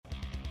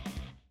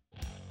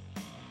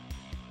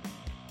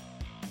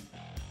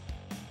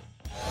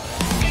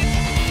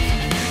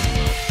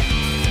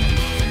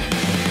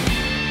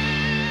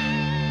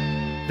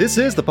This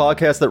is the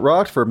podcast that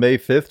rocked for May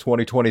 5th,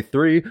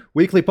 2023.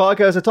 Weekly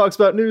podcast that talks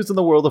about news in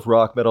the world of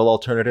rock, metal,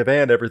 alternative,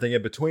 and everything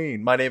in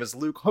between. My name is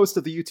Luke, host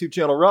of the YouTube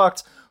channel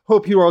Rocked.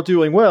 Hope you are all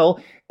doing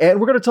well. And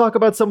we're going to talk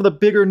about some of the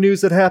bigger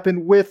news that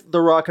happened with the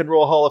Rock and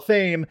Roll Hall of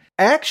Fame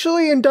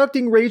actually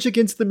inducting Rage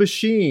Against the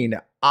Machine.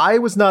 I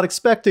was not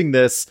expecting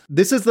this.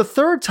 This is the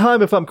third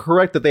time, if I'm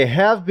correct, that they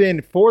have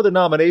been for the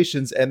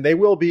nominations, and they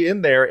will be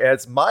in there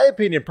as, my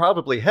opinion,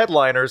 probably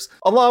headliners,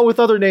 along with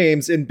other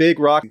names in big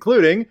rock,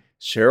 including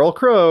Sheryl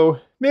Crow,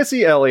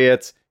 Missy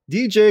Elliott,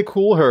 DJ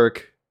Kool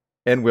Herc,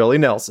 and Willie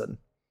Nelson.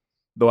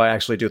 Though I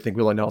actually do think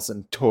Willie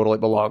Nelson totally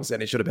belongs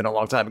in. He should have been a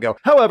long time ago.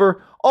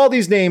 However, all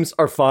these names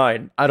are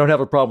fine. I don't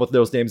have a problem with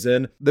those names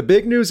in. The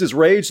big news is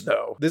Rage,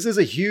 though. This is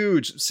a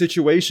huge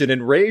situation,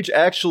 and Rage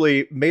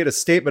actually made a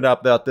statement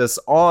about this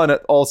on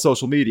all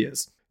social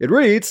medias. It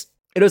reads,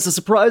 "It is a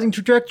surprising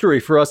trajectory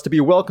for us to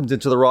be welcomed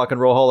into the Rock and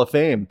Roll Hall of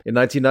Fame. In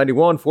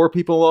 1991, 4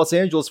 people in Los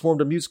Angeles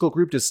formed a musical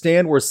group to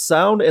stand where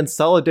sound and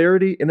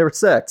solidarity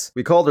intersect.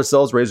 We called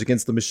ourselves Rage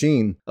Against the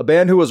Machine, a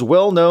band who was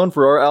well known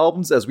for our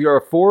albums as we are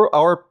for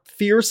our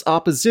fierce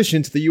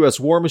opposition to the U.S.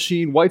 war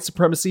machine, white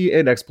supremacy,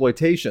 and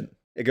exploitation."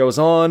 It goes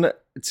on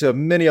to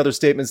many other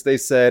statements they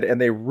said, and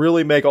they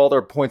really make all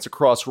their points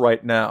across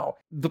right now.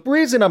 The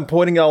reason I'm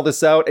pointing all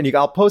this out, and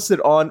I'll post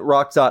it on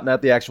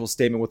rock.net, the actual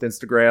statement with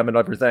Instagram and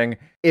everything.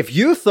 If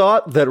you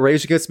thought that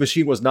Rage Against the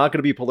Machine was not going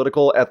to be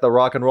political at the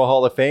Rock and Roll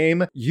Hall of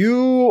Fame,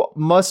 you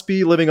must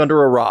be living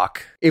under a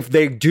rock. If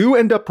they do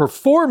end up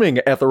performing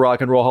at the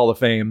Rock and Roll Hall of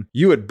Fame,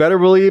 you had better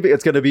believe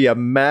it's going to be a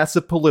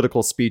massive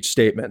political speech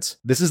statement.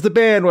 This is the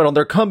band when on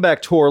their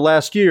comeback tour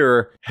last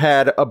year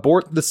had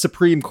Abort the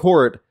Supreme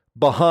Court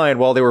behind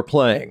while they were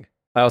playing.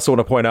 I also want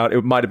to point out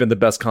it might have been the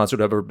best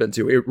concert I've ever been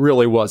to. It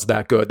really was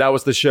that good. That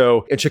was the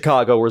show in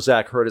Chicago where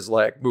Zach hurt his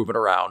leg moving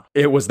around.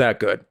 It was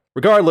that good.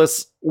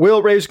 Regardless,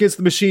 will Rage Against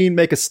the Machine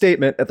make a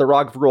statement at the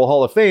Rock and Roll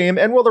Hall of Fame,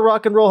 and will the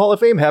Rock and Roll Hall of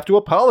Fame have to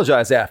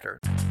apologize after?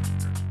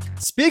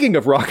 Speaking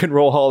of Rock and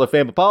Roll Hall of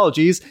Fame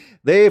apologies,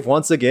 they've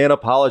once again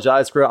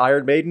apologized for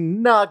Iron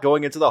Maiden not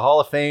going into the Hall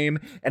of Fame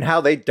and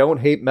how they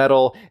don't hate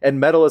metal and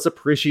metal is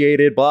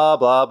appreciated, blah,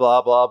 blah,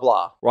 blah, blah,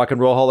 blah. Rock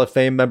and Roll Hall of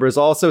Fame members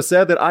also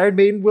said that Iron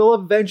Maiden will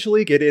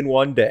eventually get in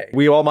one day.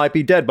 We all might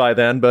be dead by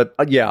then, but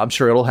yeah, I'm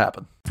sure it'll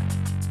happen.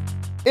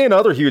 In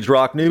other huge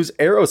rock news,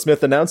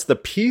 Aerosmith announced the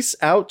Peace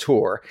Out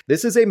Tour.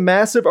 This is a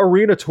massive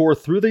arena tour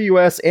through the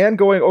US and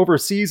going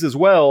overseas as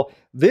well.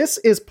 This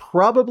is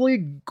probably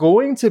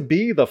going to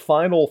be the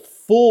final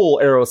full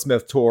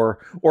Aerosmith tour,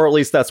 or at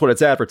least that's what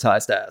it's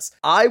advertised as.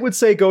 I would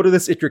say go to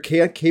this if you're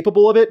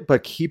capable of it,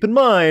 but keep in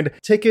mind,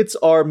 tickets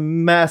are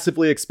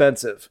massively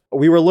expensive.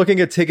 We were looking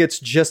at tickets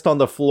just on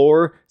the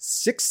floor,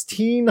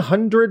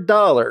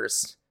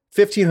 $1,600.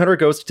 $1,500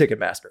 goes to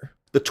Ticketmaster.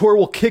 The tour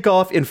will kick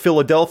off in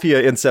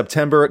Philadelphia in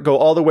September, go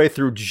all the way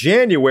through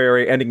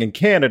January, ending in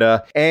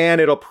Canada,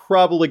 and it'll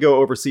probably go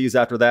overseas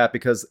after that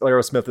because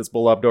Aerosmith is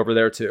beloved over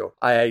there too.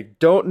 I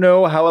don't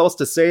know how else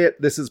to say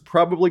it. This is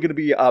probably going to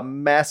be a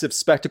massive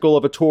spectacle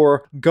of a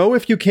tour. Go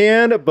if you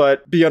can,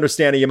 but be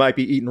understanding you might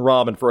be eating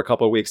ramen for a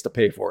couple of weeks to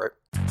pay for it.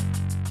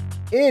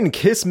 In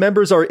Kiss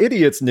Members Are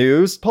Idiots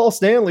news, Paul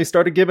Stanley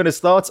started giving his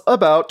thoughts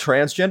about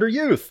transgender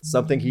youth,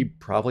 something he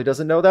probably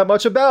doesn't know that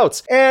much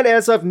about. And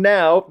as of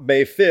now,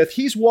 May 5th,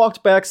 he's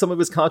walked back some of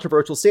his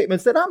controversial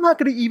statements that I'm not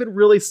going to even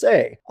really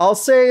say. I'll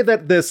say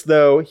that this,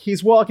 though,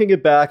 he's walking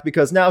it back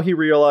because now he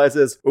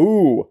realizes,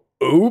 oops.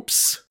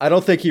 I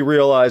don't think he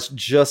realized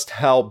just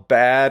how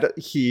bad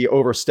he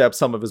overstepped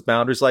some of his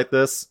boundaries like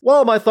this.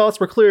 While my thoughts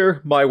were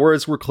clear, my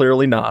words were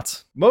clearly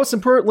not. Most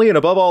importantly, and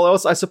above all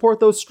else, I support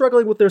those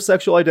struggling with their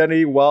sexual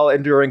identity while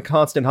enduring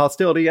constant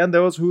hostility and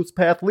those whose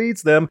path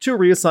leads them to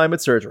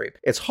reassignment surgery.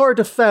 It's hard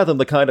to fathom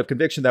the kind of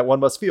conviction that one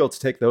must feel to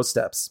take those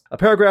steps. A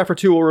paragraph or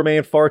two will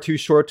remain far too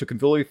short to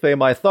completely convey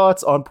my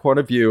thoughts on point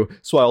of view,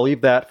 so I'll leave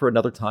that for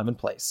another time and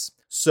place.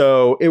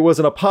 So it was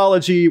an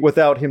apology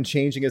without him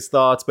changing his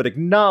thoughts, but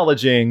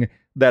acknowledging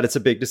that it's a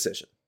big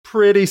decision.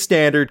 Pretty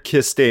standard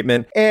Kiss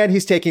statement, and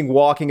he's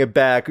walking it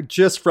back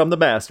just from the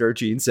master,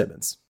 Gene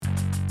Simmons.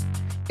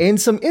 In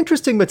some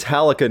interesting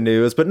Metallica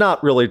news, but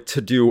not really to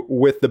do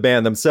with the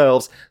band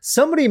themselves,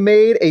 somebody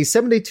made a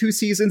 72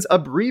 seasons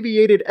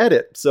abbreviated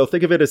edit, so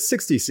think of it as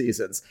 60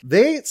 seasons.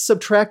 They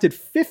subtracted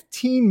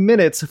 15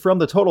 minutes from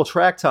the total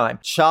track time,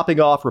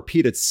 chopping off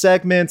repeated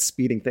segments,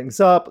 speeding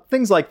things up,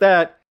 things like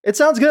that. It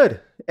sounds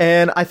good,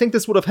 and I think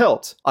this would have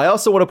helped. I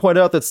also want to point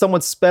out that someone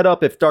sped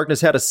up If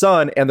Darkness Had a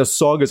Son, and the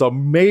song is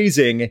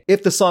amazing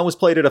if the song was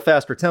played at a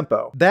faster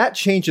tempo. That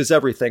changes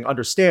everything,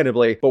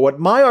 understandably, but what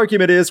my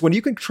argument is, when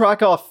you can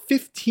track off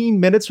 15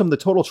 minutes from the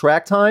total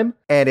track time,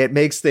 and it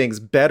makes things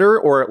better,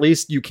 or at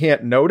least you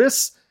can't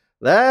notice,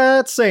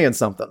 that's saying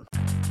something.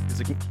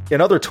 music.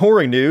 In other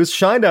touring news,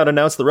 Shinedown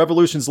announced the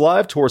Revolution's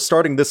Live tour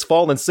starting this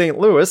fall in St.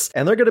 Louis,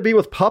 and they're going to be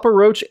with Papa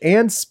Roach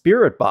and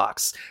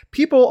Spiritbox.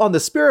 People on the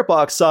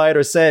Spiritbox side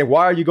are saying,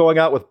 why are you going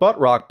out with butt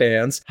rock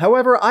bands?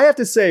 However, I have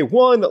to say,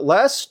 one,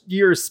 last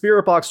year's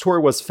Spiritbox tour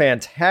was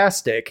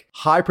fantastic.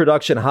 High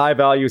production, high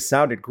value,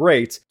 sounded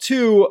great.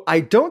 Two, I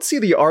don't see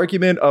the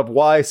argument of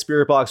why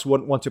Spiritbox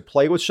wouldn't want to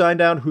play with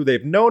Shinedown, who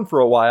they've known for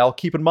a while.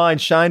 Keep in mind,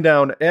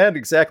 Shinedown and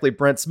exactly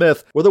Brent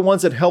Smith were the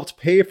ones that helped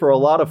pay for a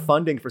lot of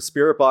funding for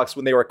Spiritbox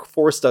when they were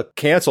forced to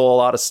cancel a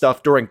lot of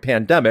stuff during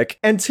pandemic.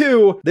 And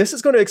two, this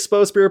is going to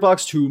expose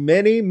Spiritbox to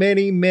many,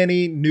 many,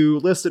 many new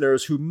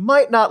listeners who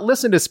might not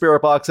listen to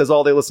Spiritbox as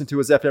all they listen to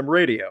is FM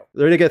radio.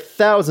 They're going to get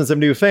thousands of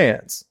new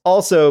fans.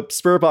 Also,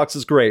 Spiritbox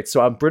is great,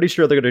 so I'm pretty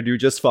sure they're going to do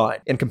just fine.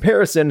 In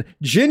comparison,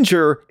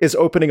 Ginger is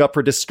opening up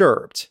for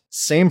Disturbed.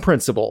 Same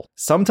principle.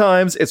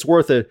 Sometimes it's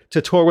worth it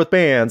to tour with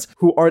bands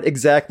who aren't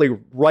exactly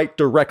right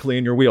directly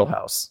in your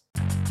wheelhouse.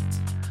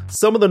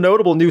 Some of the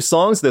notable new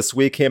songs this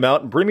week came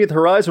out, and Bring Me the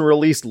Horizon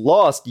released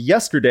Lost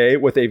yesterday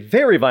with a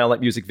very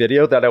violent music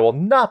video that I will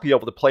not be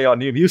able to play on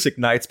New Music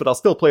Nights, but I'll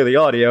still play the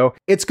audio.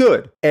 It's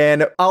good.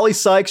 And Ollie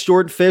Sykes,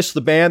 Jordan Fish, the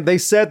band, they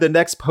said the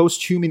next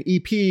Posthuman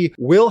EP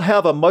will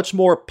have a much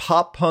more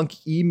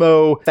pop-punk,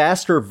 emo,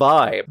 faster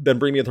vibe than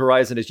Bring Me the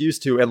Horizon is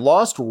used to, and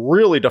Lost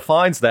really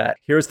defines that.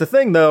 Here's the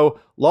thing, though.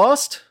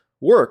 Lost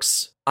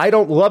works. I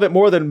don't love it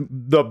more than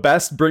the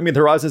best Bring Me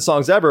the Horizon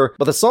songs ever,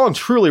 but the song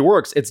truly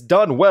works. It's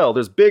done well.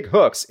 There's big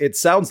hooks. It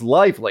sounds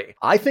lively.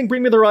 I think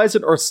Bring Me the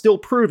Horizon are still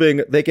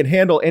proving they can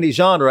handle any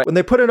genre. When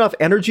they put enough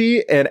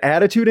energy and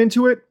attitude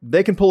into it,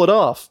 they can pull it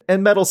off.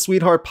 And Metal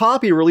Sweetheart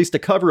Poppy released a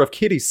cover of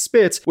Kitty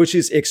Spits, which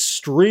is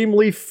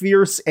extremely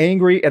fierce,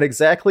 angry, and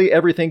exactly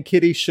everything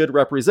Kitty should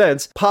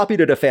represent. Poppy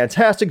did a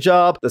fantastic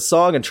job. The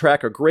song and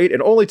track are great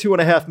in only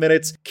 2.5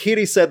 minutes.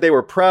 Kitty said they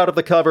were proud of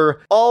the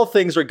cover. All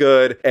things are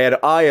good, and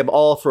I am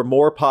all for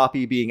more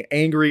Poppy being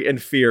angry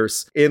and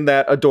fierce in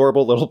that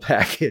adorable little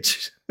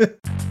package.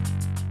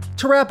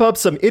 To wrap up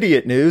some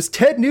idiot news,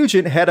 Ted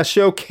Nugent had a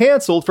show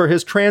canceled for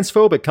his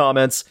transphobic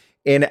comments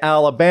in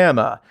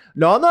Alabama.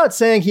 No, I'm not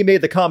saying he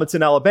made the comments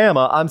in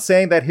Alabama. I'm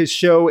saying that his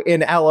show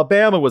in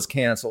Alabama was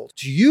canceled.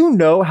 Do you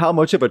know how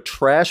much of a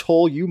trash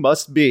hole you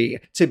must be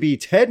to be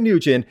Ted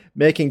Nugent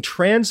making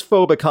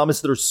transphobic comments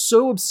that are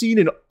so obscene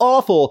and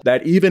awful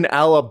that even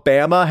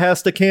Alabama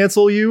has to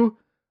cancel you?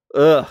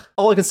 Ugh.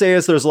 All I can say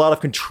is there's a lot of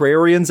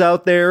contrarians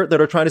out there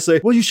that are trying to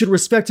say, well, you should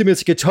respect him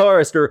as a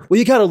guitarist, or, well,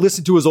 you gotta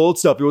listen to his old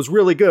stuff. It was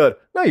really good.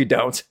 No, you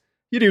don't.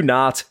 You do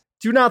not.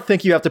 Do not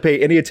think you have to pay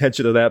any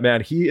attention to that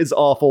man. He is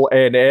awful,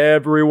 and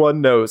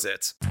everyone knows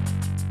it.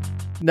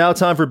 Now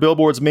time for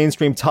Billboard's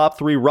mainstream top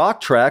 3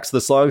 rock tracks,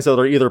 the songs that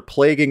are either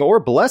plaguing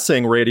or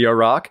blessing radio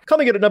rock.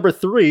 Coming in at number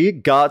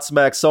 3,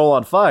 Godsmack Soul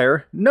on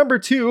Fire. Number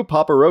 2,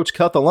 Papa Roach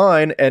Cut the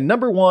Line. And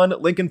number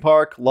 1, Linkin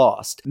Park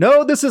Lost.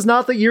 No, this is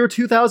not the year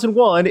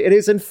 2001. It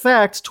is in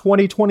fact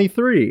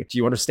 2023. Do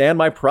you understand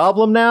my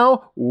problem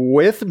now?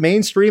 With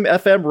mainstream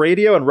FM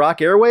radio and rock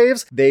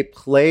airwaves, they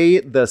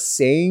play the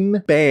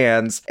same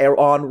bands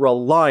on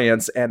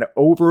Reliance and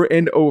over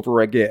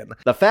again.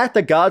 The fact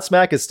that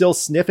Godsmack is still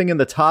sniffing in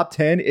the top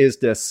 10 is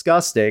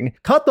disgusting.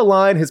 Cut the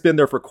Line has been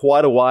there for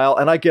quite a while,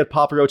 and I get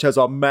Papa Roach has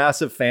a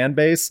massive fan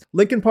base.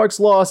 Linkin Park's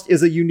Lost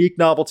is a unique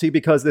novelty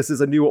because this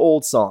is a new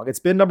old song. It's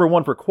been number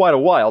 1 for quite a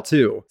while,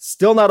 too.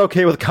 Still not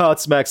okay with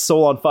Godsmack's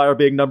Soul on Fire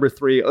being number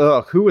 3.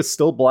 Ugh, who is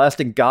still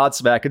blasting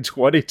Godsmack in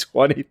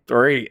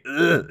 2023?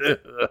 Ugh.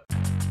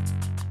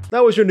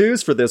 That was your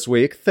news for this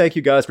week. Thank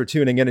you guys for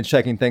tuning in and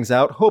checking things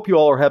out. Hope you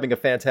all are having a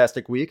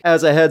fantastic week.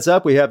 As a heads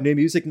up, we have New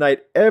Music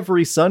Night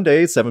every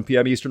Sunday, 7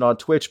 p.m. Eastern on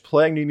Twitch,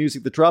 playing new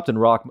music that dropped in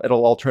rock,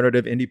 metal,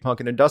 alternative, indie, punk,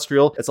 and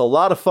industrial. It's a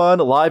lot of fun,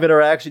 live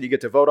interaction. You get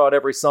to vote on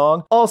every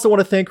song. Also want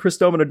to thank Chris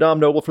Doman and Dom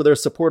Noble for their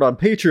support on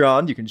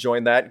Patreon. You can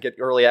join that and get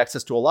early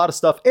access to a lot of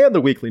stuff and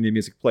the weekly new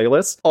music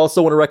playlist.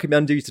 Also want to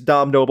recommend you to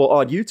Dom Noble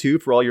on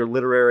YouTube for all your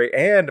literary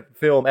and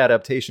film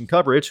adaptation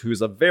coverage,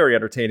 who's a very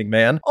entertaining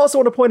man. Also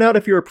want to point out,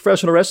 if you're a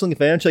professional wrestling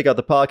fan, check out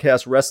the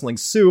podcast Wrestling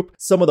Soup.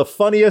 Some of the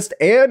funniest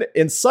and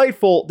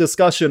insightful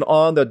discussion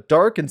on the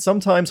dark and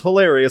sometimes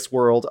hilarious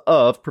world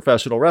of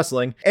professional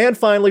wrestling. And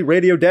finally,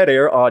 Radio Dead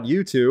Air on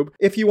YouTube.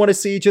 If you want to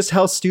see just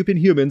how stupid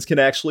humans can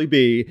actually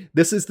be,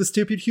 this is the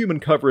Stupid Human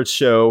coverage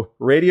show,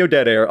 Radio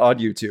Dead Air on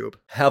YouTube.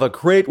 Have a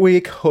great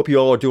week. Hope you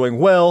all are doing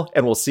well,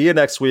 and we'll see you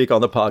next week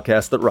on the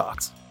podcast that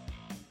rocks.